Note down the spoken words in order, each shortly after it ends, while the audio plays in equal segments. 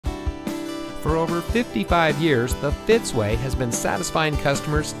For over 55 years, the Fitzway has been satisfying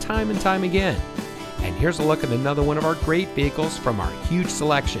customers time and time again. And here's a look at another one of our great vehicles from our huge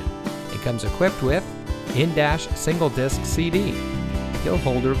selection. It comes equipped with in-dash single-disc CD, hill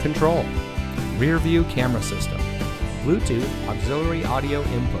holder control, rear view camera system, Bluetooth auxiliary audio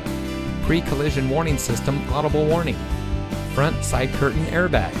input, pre-collision warning system audible warning, front side curtain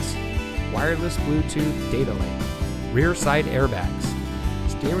airbags, wireless Bluetooth data link, rear side airbags,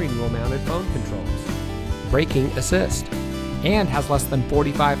 steering wheel mounted phone controls, braking assist, and has less than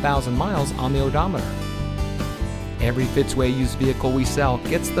 45,000 miles on the odometer. Every Fitzway used vehicle we sell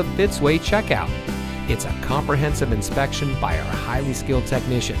gets the Fitzway checkout. It's a comprehensive inspection by our highly skilled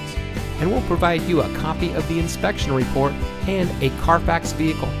technicians, and we'll provide you a copy of the inspection report and a Carfax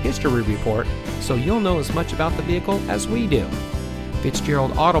vehicle history report so you'll know as much about the vehicle as we do.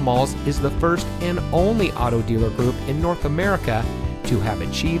 Fitzgerald Auto Malls is the first and only auto dealer group in North America to have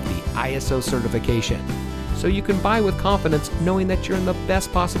achieved the ISO certification, so you can buy with confidence knowing that you're in the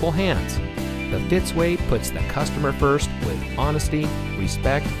best possible hands. The Fitzway puts the customer first with honesty,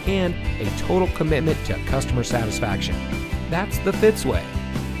 respect, and a total commitment to customer satisfaction. That's the Fitzway.